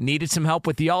what? Needed some help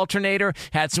with the alternator,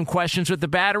 had some questions with the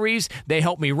batteries. They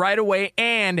helped me right away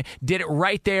and did it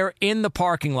right there in the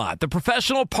parking lot. The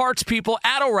professional parts people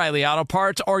at O'Reilly Auto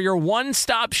Parts are your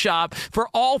one-stop shop for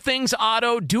all things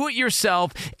auto,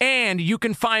 do-it-yourself, and you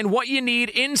can find what you need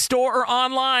in-store or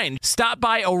online. Stop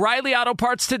by O'Reilly Auto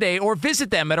Parts today or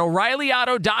visit them at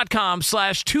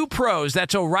O'ReillyAuto.com/2pros.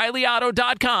 That's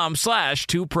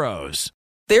O'ReillyAuto.com/2pros.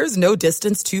 There's no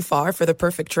distance too far for the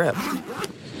perfect trip.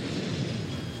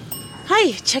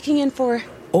 Hi, checking in for...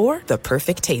 Or the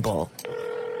perfect table.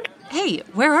 Hey,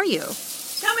 where are you?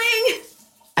 Coming!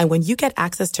 And when you get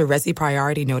access to Resi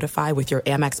Priority Notify with your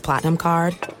Amex Platinum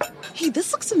card... Hey,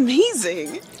 this looks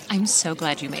amazing. I'm so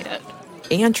glad you made it.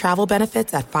 And travel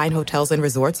benefits at fine hotels and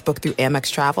resorts booked through Amex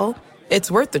Travel,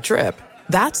 it's worth the trip.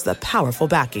 That's the powerful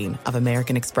backing of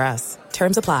American Express.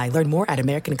 Terms apply. Learn more at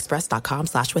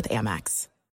americanexpress.com/withAmex.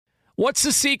 What's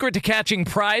the secret to catching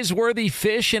prize-worthy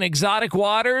fish in exotic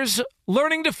waters?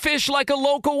 Learning to fish like a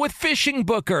local with Fishing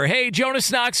Booker. Hey,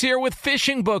 Jonas Knox here with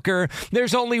Fishing Booker.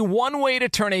 There's only one way to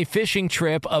turn a fishing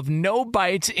trip of no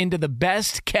bites into the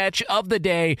best catch of the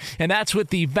day, and that's with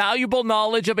the valuable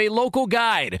knowledge of a local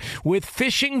guide. With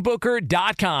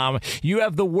FishingBooker.com, you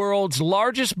have the world's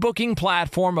largest booking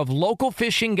platform of local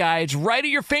fishing guides right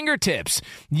at your fingertips.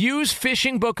 Use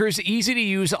Fishing Booker's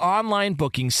easy-to-use online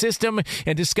booking system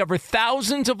and discover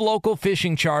thousands of local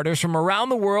fishing charters from around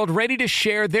the world ready to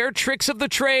share their tricks of the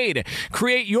trade.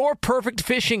 Create your perfect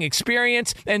fishing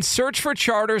experience and search for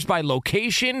charters by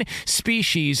location,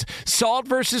 species, salt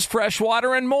versus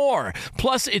freshwater, and more.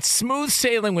 Plus, it's smooth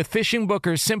sailing with Fishing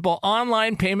Booker's simple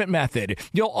online payment method.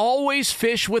 You'll always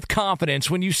fish with confidence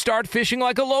when you start fishing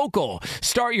like a local.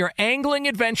 Start your angling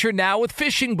adventure now with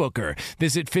Fishing Booker.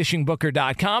 Visit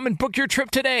FishingBooker.com and book your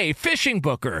trip today. Fishing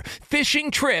Booker.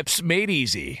 Fishing trips made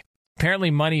easy.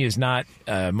 Apparently, money is not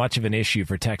much of an issue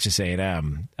for Texas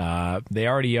A&M. They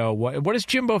already owe what is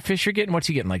Jimbo Fisher getting? What's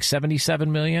he getting? Like $77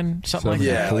 million, something like that.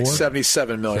 Yeah, like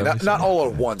 $77 million. Not all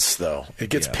at once, though. It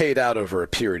gets paid out over a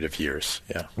period of years.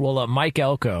 Yeah. Well, Mike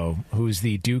Elko, who's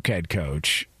the Duke head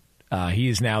coach, he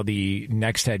is now the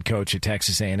next head coach at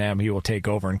Texas A&M. He will take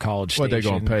over in College Station. What are they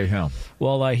going to pay him?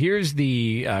 Well, here's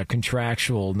the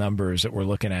contractual numbers that we're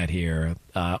looking at here.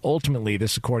 Ultimately,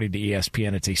 this according to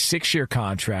ESPN, it's a 6-year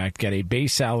contract, get a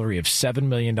base salary of $7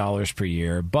 million per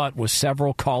year, but with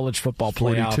several college football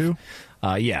playoff.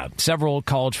 42? Several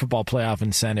college football playoff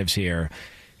incentives here.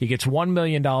 He gets $1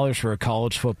 million for a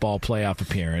college football playoff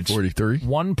appearance. 43.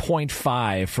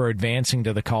 1.5 for advancing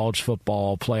to the college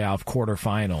football playoff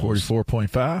quarterfinals.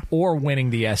 44.5. Or winning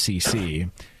the SEC.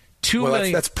 $2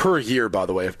 million. That's per year, by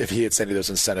the way, if he hits any of those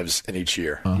incentives in each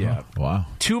year. Uh-huh. Yeah. Wow.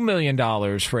 $2 million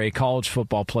for a college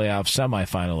football playoff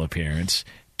semifinal appearance.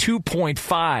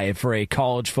 2.5 for a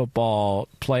college football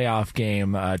playoff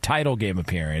game title game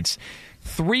appearance.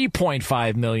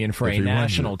 $3.5 million for a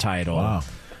national title. Wow.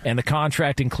 And the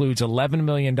contract includes $11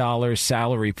 million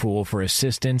salary pool for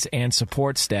assistants and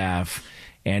support staff.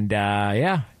 And,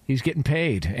 he's getting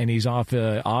paid. And he's off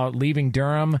leaving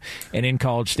Durham and in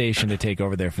College Station to take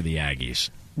over there for the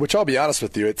Aggies. Which I'll be honest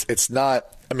with you, it's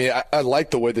not – I mean, I like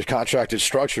the way the contract is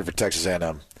structured for Texas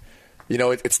A&M. You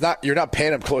know, it's not – you're not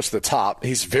paying him close to the top.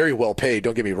 He's very well paid,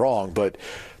 don't get me wrong, but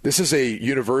this is a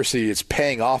university that's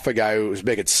paying off a guy who's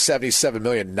making $77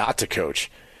 million not to coach.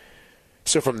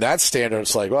 So from that standard,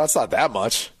 it's like, well, that's not that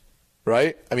much,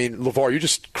 right? I mean, LeVar, you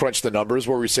just crunched the numbers.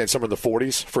 What were we saying, somewhere in the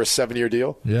 40s for a 7-year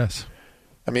deal? Yes.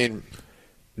 I mean,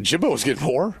 Jimbo was getting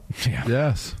more. Yeah.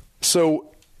 Yes.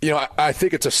 So, you know, I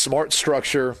think it's a smart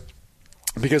structure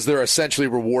because they're essentially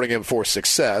rewarding him for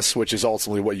success, which is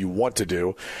ultimately what you want to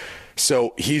do.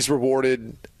 So he's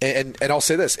rewarded, and I'll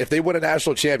say this, if they win a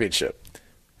national championship,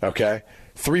 okay,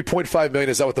 $3.5 million,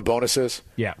 is that what the bonus is?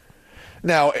 Yeah.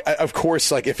 Now, of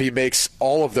course, like if he makes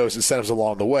all of those incentives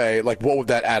along the way, like what would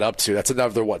that add up to? That's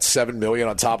another, $7 million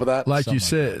on top of that? Like you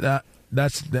said,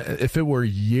 that's if it were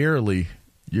yearly,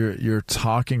 you're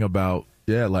talking about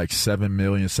like $7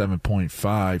 million,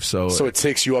 7.5. So it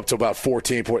takes you up to about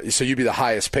 14. So you'd be the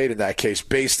highest paid in that case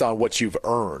based on what you've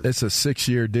earned. It's a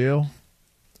 6-year deal.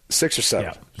 6 or 7?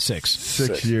 Yeah, 6.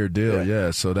 6-year deal. Yeah.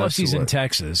 So that's plus he's in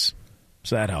Texas.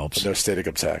 So that helps. No state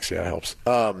income tax, it helps.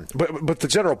 But the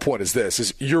general point is this: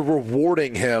 is you're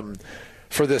rewarding him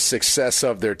for the success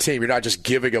of their team. You're not just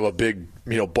giving him a big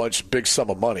sum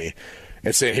of money.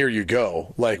 and saying, here you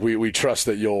go. Like, we trust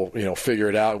that you'll, figure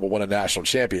it out and we'll win a national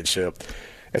championship.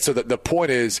 And so the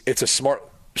point is, it's a smart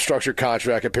structured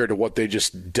contract compared to what they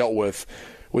just dealt with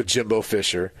Jimbo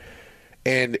Fisher.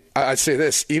 And I'd say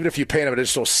this, even if you pay them an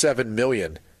additional $7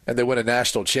 million and they win a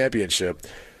national championship,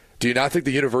 do you not think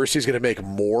the university is going to make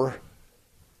more?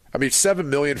 I mean, $7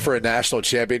 million for a national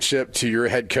championship to your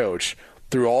head coach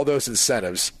through all those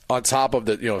incentives on top of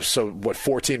the,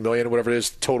 $14 million, whatever it is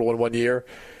total in 1 year.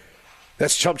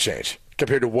 That's chump change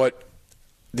compared to what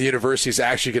the university is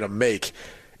actually going to make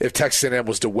if Texas A&M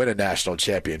was to win a national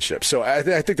championship. So I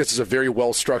think this is a very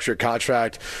well-structured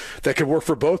contract that could work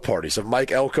for both parties. If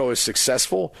Mike Elko is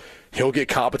successful, he'll get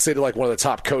compensated like one of the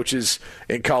top coaches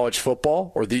in college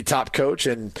football, or the top coach.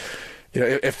 And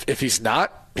if he's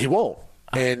not, he won't.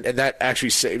 And that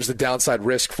actually saves the downside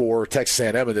risk for Texas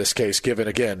A&M in this case, given,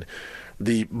 again,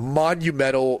 the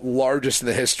monumental, largest in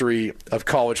the history of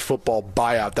college football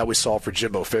buyout that we saw for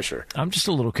Jimbo Fisher. I'm just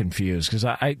a little confused because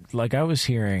I was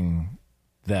hearing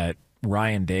that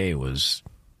Ryan Day was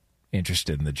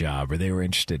interested in the job, or they were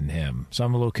interested in him. So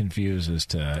I'm a little confused as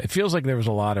to – it feels like there was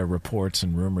a lot of reports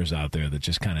and rumors out there that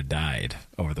just kind of died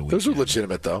over the weekend. Those were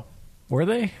legitimate, though. Were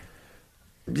they?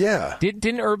 Yeah.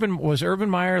 Was Urban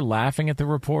Meyer laughing at the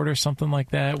report or something like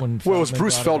that? Well, it was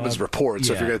Bruce Feldman's report,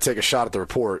 so if you're going to take a shot at the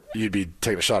report, you'd be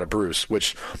taking a shot at Bruce,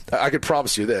 which I could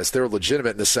promise you this. They were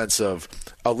legitimate in the sense of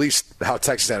at least how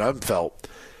Texas A&M felt,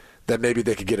 that maybe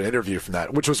they could get an interview from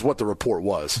that, which was what the report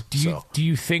was. Do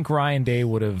you think Ryan Day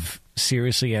would have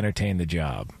seriously entertained the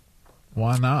job?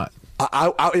 Why not?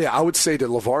 I would say, to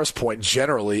LeVar's point,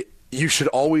 generally, you should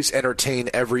always entertain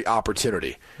every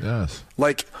opportunity. Yes.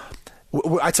 Like,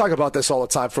 I talk about this all the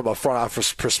time from a front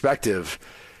office perspective.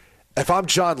 If I'm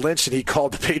John Lynch and he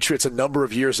called the Patriots a number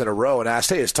of years in a row and asked,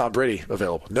 hey, is Tom Brady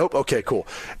available? Nope. Okay, cool.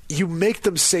 You make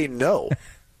them say no.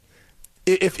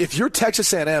 If you're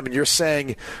Texas A&M and you're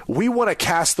saying, we want to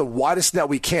cast the widest net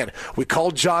we can, we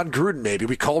call John Gruden maybe,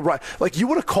 we call Ryan, like, you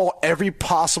want to call every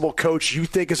possible coach you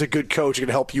think is a good coach and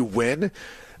can help you win,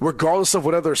 regardless of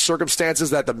what other circumstances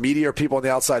that the media or people on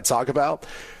the outside talk about,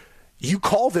 you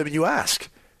call them and you ask.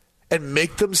 And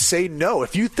make them say no.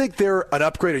 If you think they're an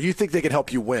upgrade or you think they can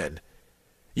help you win,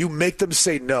 you make them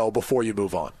say no before you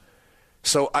move on.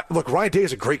 So, look, Ryan Day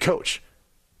is a great coach.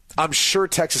 I'm sure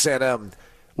Texas A&M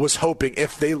was hoping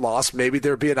if they lost, maybe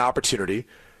there'd be an opportunity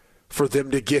for them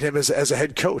to get him as a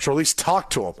head coach, or at least talk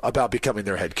to him about becoming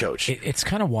their head coach. It's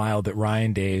kind of wild that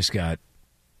Ryan Day's got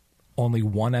only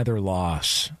one other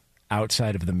loss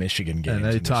outside of the Michigan game. And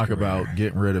they talk about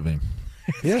getting rid of him.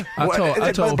 Yeah,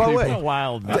 I told by the people. way,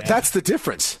 wild, man. That's the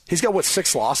difference. He's got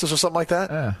 6 losses or something like that.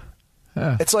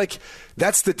 Yeah. It's like,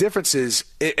 that's the difference. Is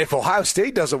if Ohio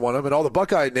State doesn't want him, and all the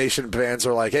Buckeye Nation fans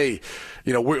are like, hey,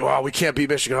 we can't beat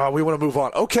Michigan. We want to move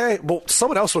on. Okay, well,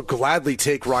 someone else will gladly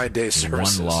take Ryan Day's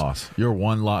services. One loss. You're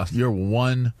one loss. You're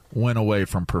one win away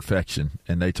from perfection,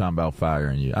 and they talking about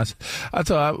firing you.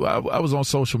 I was on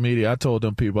social media. I told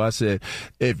them people, I said,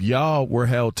 if y'all were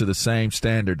held to the same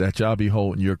standard that y'all be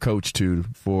holding your coach to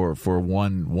for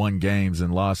won games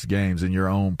and lost games in your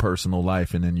own personal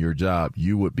life and in your job,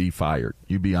 you would be fired.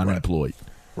 You'd be unemployed.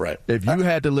 Right. If you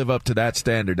had to live up to that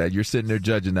standard that you're sitting there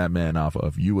judging that man off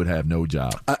of, you would have no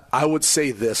job. I would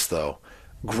say this, though.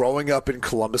 Growing up in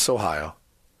Columbus, Ohio,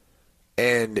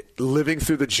 and living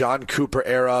through the John Cooper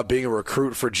era, being a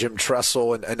recruit for Jim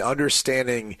Tressel, and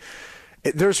understanding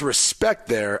there's respect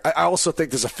there. I also think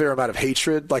there's a fair amount of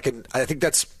hatred. I think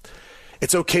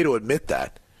it's okay to admit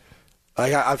that.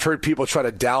 I've heard people try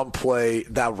to downplay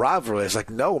that rivalry. It's like,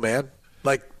 no, man.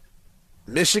 Like,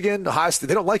 Michigan, Ohio State,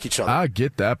 they don't like each other. I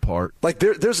get that part. Like,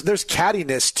 there's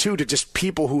cattiness, too, to just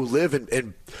people who live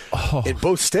in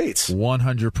both states.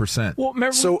 100%.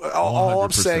 Well, so all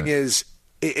I'm saying is,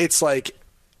 it's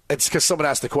because someone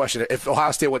asked the question, if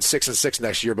Ohio State went 6-6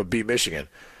 next year but beat Michigan,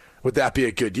 would that be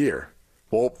a good year?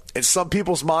 Well, in some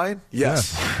people's mind,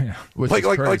 yes. Yeah.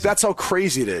 Like that's how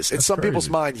crazy it is. In some people's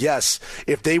mind, yes.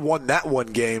 If they won that one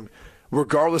game,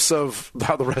 regardless of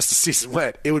how the rest of the season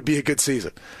went, it would be a good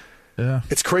season. Yeah.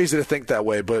 It's crazy to think that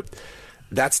way, but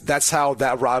that's how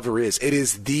that rivalry is. It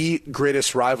is the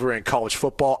greatest rivalry in college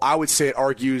football. I would say it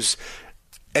argues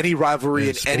any rivalry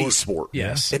in any sport.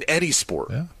 Yes. In any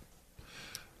sport. Yeah.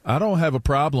 I don't have a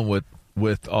problem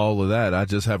with all of that. I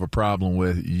just have a problem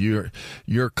with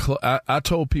I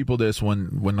told people this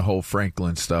when the whole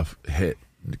Franklin stuff hit,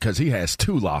 because he has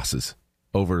 2 losses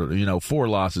over, 4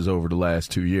 losses over the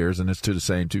last 2 years, and it's to the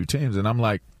same 2 teams. And I'm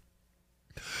like,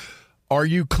 are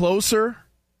you closer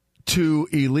to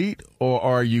elite or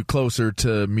are you closer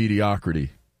to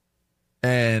mediocrity?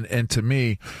 And to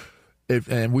me,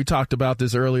 and we talked about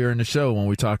this earlier in the show when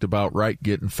we talked about Wright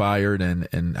getting fired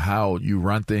and how you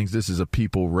run things. This is a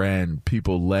people-ran,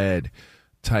 people-led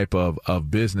type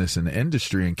of business and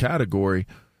industry and category.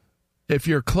 If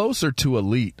you're closer to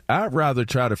elite, I'd rather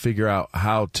try to figure out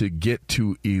how to get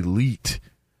to elite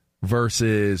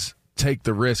versus take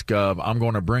the risk of I'm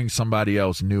going to bring somebody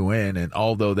else new in, and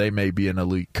although they may be an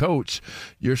elite coach,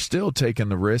 you're still taking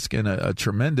the risk and a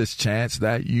tremendous chance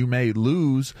that you may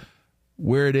lose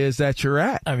where it is that you're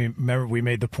at. I mean, remember we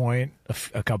made the point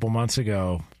a couple months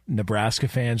ago, Nebraska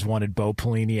fans wanted Bo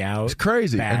Pelini out. It's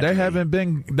crazy, badly. And they haven't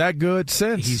been that good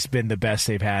since. He's been the best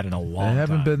they've had in a long time. They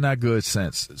haven't been that good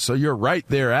since. So you're right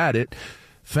there at it.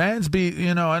 Fans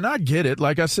and I get it.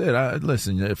 Like I said,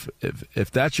 listen,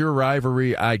 if that's your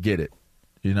rivalry, I get it.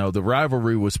 The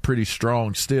rivalry was pretty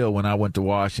strong still when I went to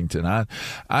Washington. I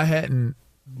hadn't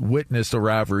witnessed a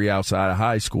rivalry outside of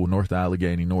high school, North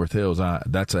Allegheny, North Hills.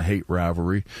 That's a hate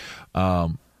rivalry.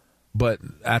 But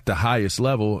at the highest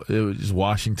level, it was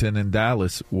Washington and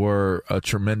Dallas were a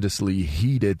tremendously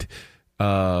heated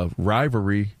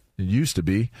rivalry. It used to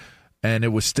be. And it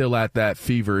was still at that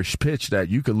feverish pitch that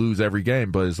you could lose every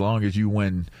game, but as long as you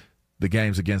win the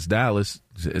games against Dallas,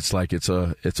 it's like it's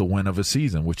a win of a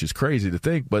season, which is crazy to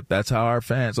think, but that's how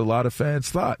a lot of fans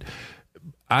thought.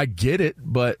 I get it,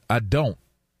 but I don't.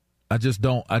 I just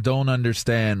don't. I don't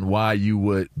understand why you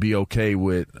would be okay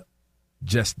with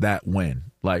just that win.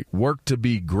 Like, work to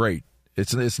be great.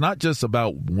 It's not just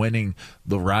about winning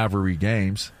the rivalry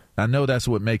games. I know that's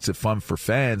what makes it fun for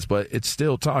fans, but it's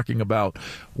still talking about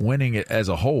winning it as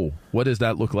a whole. What does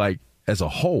that look like as a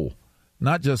whole?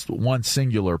 Not just one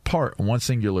singular part, one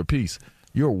singular piece.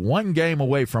 You're one game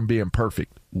away from being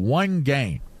perfect. One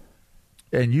game.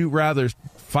 And you rather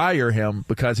fire him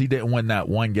because he didn't win that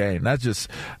one game. That's just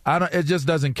it just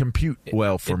doesn't compute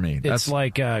well for me. It's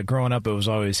like growing up, it was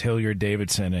always Hilliard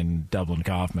Davidson and Dublin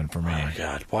Kaufman for me. Oh my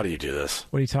God, why do you do this?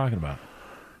 What are you talking about?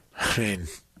 I mean,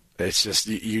 it's just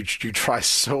you try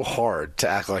so hard to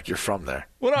act like you're from there.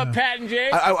 What up, Pat and Jay?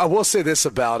 I will say this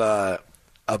about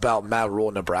Matt Rule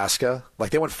in Nebraska. Like,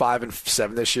 they went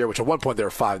 5-7 this year, which at one point they were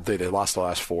 5-3. They lost the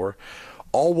last 4.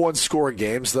 All one-score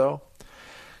games though.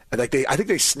 And I think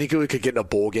they sneakily could get in a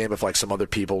bowl game if some other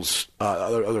people's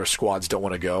other squads don't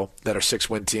want to go that are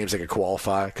 6-win teams. They could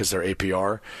qualify because they're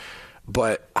APR.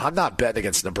 But I'm not betting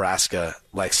against Nebraska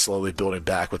slowly building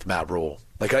back with Matt Rule.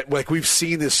 Like we've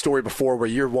seen this story before where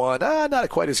year 1, not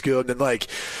quite as good, and then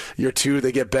year 2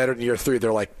 they get better, and year 3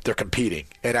 they're competing.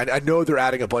 And I know they're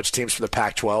adding a bunch of teams from the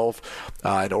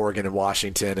Pac-12 in Oregon and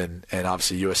Washington and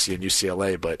obviously USC and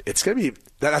UCLA, but that's gonna be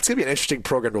an interesting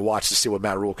program to watch to see what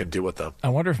Matt Rule can do with them. I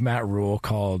wonder if Matt Rule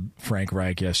called Frank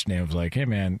Reich yesterday and was like, "Hey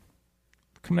man,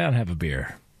 come down and have a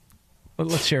beer.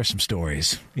 Let's share some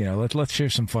stories. Let's share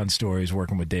some fun stories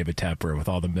working with David Tepper with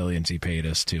all the millions he paid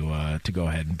us to go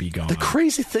ahead and be gone." The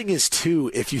crazy thing is, too,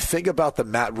 if you think about the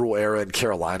Matt Rule era in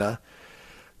Carolina,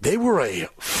 they were a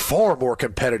far more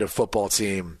competitive football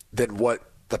team than what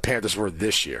the Panthers were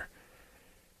this year.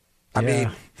 I mean,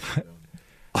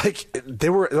 they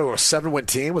were a 7-win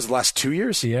team was the last 2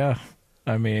 years. Yeah.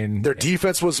 I mean, their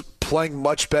defense was playing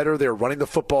much better. They were running the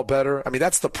football better. I mean,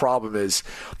 that's the problem is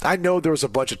I know there was a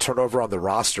bunch of turnover on the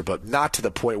roster, but not to the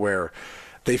point where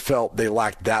they felt they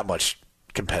lacked that much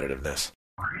competitiveness.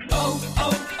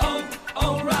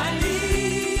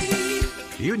 O'Reilly.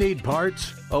 You need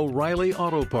parts? O'Reilly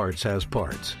Auto Parts has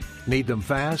parts. Need them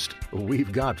fast?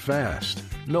 We've got fast.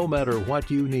 No matter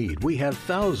what you need, we have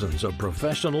thousands of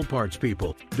professional parts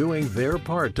people doing their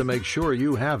part to make sure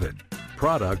you have it.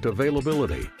 Product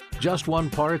availability. Just one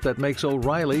part that makes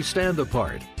O'Reilly stand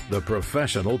apart. The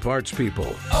professional parts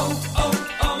people.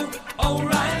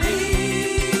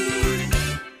 O'Reilly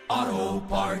Auto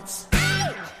Parts.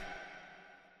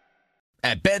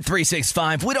 At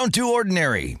Bet365, we don't do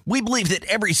ordinary. We believe that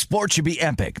every sport should be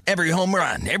epic. Every home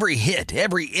run, every hit,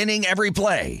 every inning, every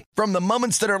play. From the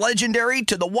moments that are legendary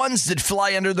to the ones that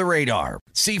fly under the radar.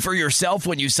 See for yourself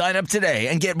when you sign up today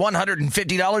and get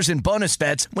 $150 in bonus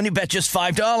bets when you bet just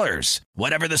 $5.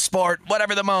 Whatever the sport,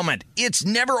 whatever the moment, it's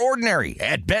never ordinary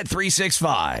at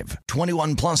Bet365.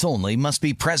 21 plus only. Must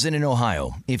be present in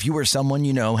Ohio. If you or someone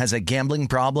you know has a gambling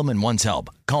problem and wants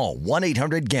help, call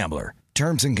 1-800-GAMBLER.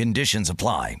 Terms and conditions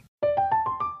apply.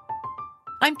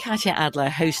 I'm Katya Adler,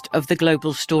 host of The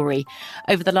Global Story.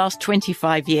 Over the last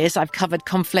 25 years, I've covered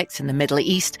conflicts in the Middle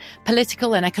East,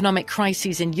 political and economic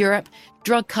crises in Europe,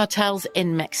 drug cartels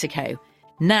in Mexico.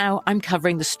 Now I'm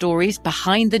covering the stories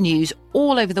behind the news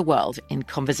all over the world in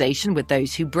conversation with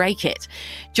those who break it.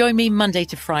 Join me Monday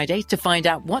to Friday to find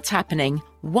out what's happening,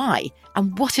 why,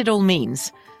 and what it all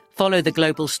means. Follow The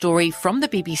Global Story from the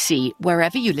BBC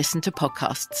wherever you listen to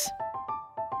podcasts.